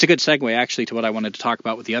It's a good segue, actually, to what I wanted to talk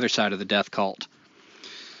about with the other side of the death cult.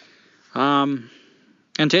 And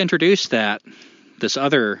to introduce this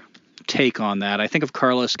other take on that, I think of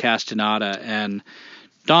Carlos Castaneda, and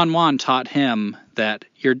Don Juan taught him that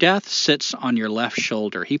your death sits on your left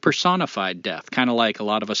shoulder. He personified death, kind of like a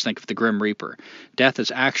lot of us think of the Grim Reaper. Death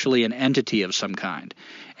is actually an entity of some kind.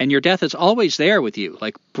 And your death is always there with you,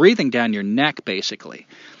 like breathing down your neck, basically.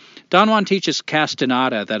 Don Juan teaches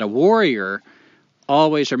Castaneda that a warrior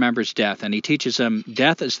always remembers death, and he teaches him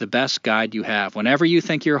death is the best guide you have. Whenever you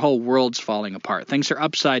think your whole world's falling apart, things are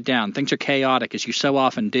upside down, things are chaotic, as you so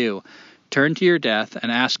often do, turn to your death and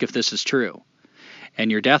ask if this is true. And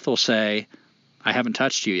your death will say, I haven't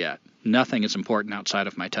touched you yet. Nothing is important outside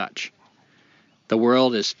of my touch. The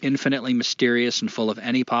world is infinitely mysterious and full of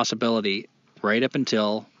any possibility right up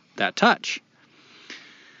until that touch.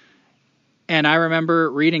 And I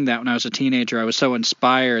remember reading that when I was a teenager. I was so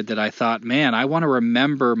inspired that I thought, man, I want to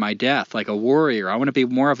remember my death like a warrior. I want to be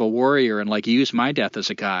more of a warrior and like use my death as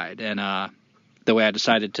a guide. And the way I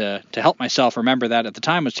decided to help myself remember that at the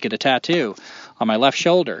time was to get a tattoo on my left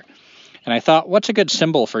shoulder. And I thought, what's a good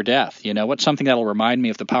symbol for death? You know, what's something that'll remind me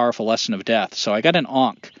of the powerful lesson of death? So I got an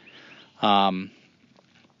ankh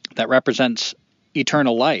that represents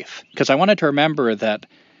eternal life, because I wanted to remember that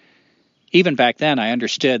even back then I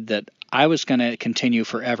understood that I was going to continue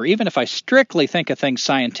forever, even if I strictly think of things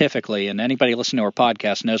scientifically, and anybody listening to our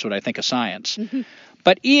podcast knows what I think of science. Mm-hmm.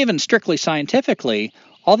 But even strictly scientifically,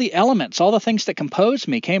 all the elements, all the things that compose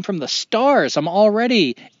me came from the stars. I'm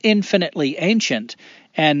already infinitely ancient,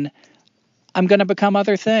 and I'm going to become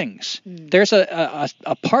other things. There's a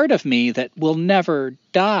part of me that will never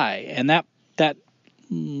die, and that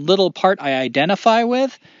little part I identify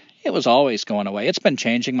with, it was always going away. It's been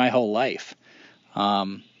changing my whole life,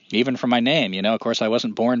 even from my name. You know, of course, I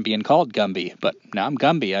wasn't born being called Gumby, but now I'm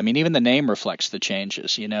Gumby. I mean, even the name reflects the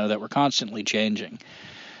changes, you know, that we're constantly changing.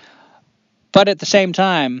 But at the same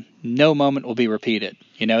time, no moment will be repeated.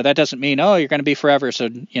 You know, that doesn't mean, oh, you're going to be forever, so,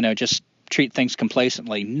 you know, just treat things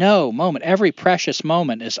complacently. No moment. Every precious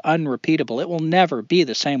moment is unrepeatable. It will never be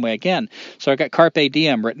the same way again. So I got Carpe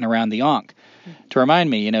Diem written around the ankh to remind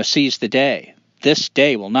me, you know, seize the day. This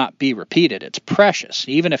day will not be repeated. It's precious.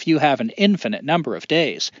 Even if you have an infinite number of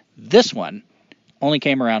days, this one only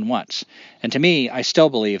came around once. And to me, I still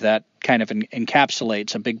believe that kind of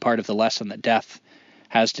encapsulates a big part of the lesson that death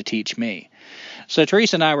has to teach me. So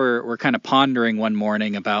Teresa and I were kind of pondering one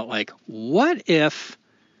morning about, like, what if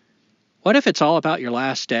it's all about your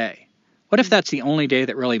last day? What if that's the only day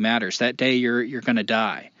that really matters, that day you're going to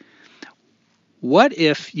die? What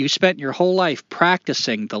if you spent your whole life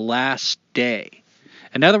practicing the last day?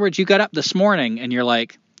 In other words, you got up this morning and you're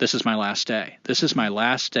like, this is my last day. This is my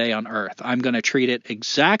last day on earth. I'm going to treat it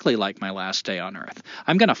exactly like my last day on earth.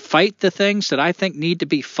 I'm going to fight the things that I think need to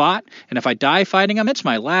be fought, and if I die fighting them, it's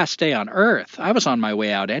my last day on earth. I was on my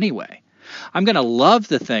way out anyway. I'm going to love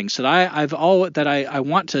the things that I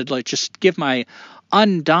want to, like, just give my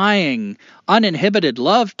undying, uninhibited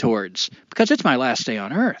love towards, because it's my last day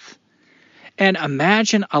on earth. And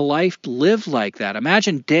imagine a life lived like that.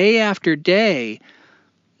 Imagine day after day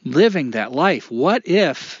living that life. What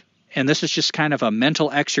if, and this is just kind of a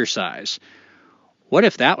mental exercise, what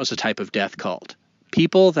if that was a type of death cult?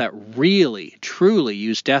 People that really, truly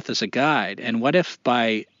use death as a guide. And what if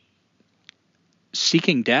by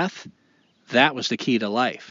seeking death, that was the key to life?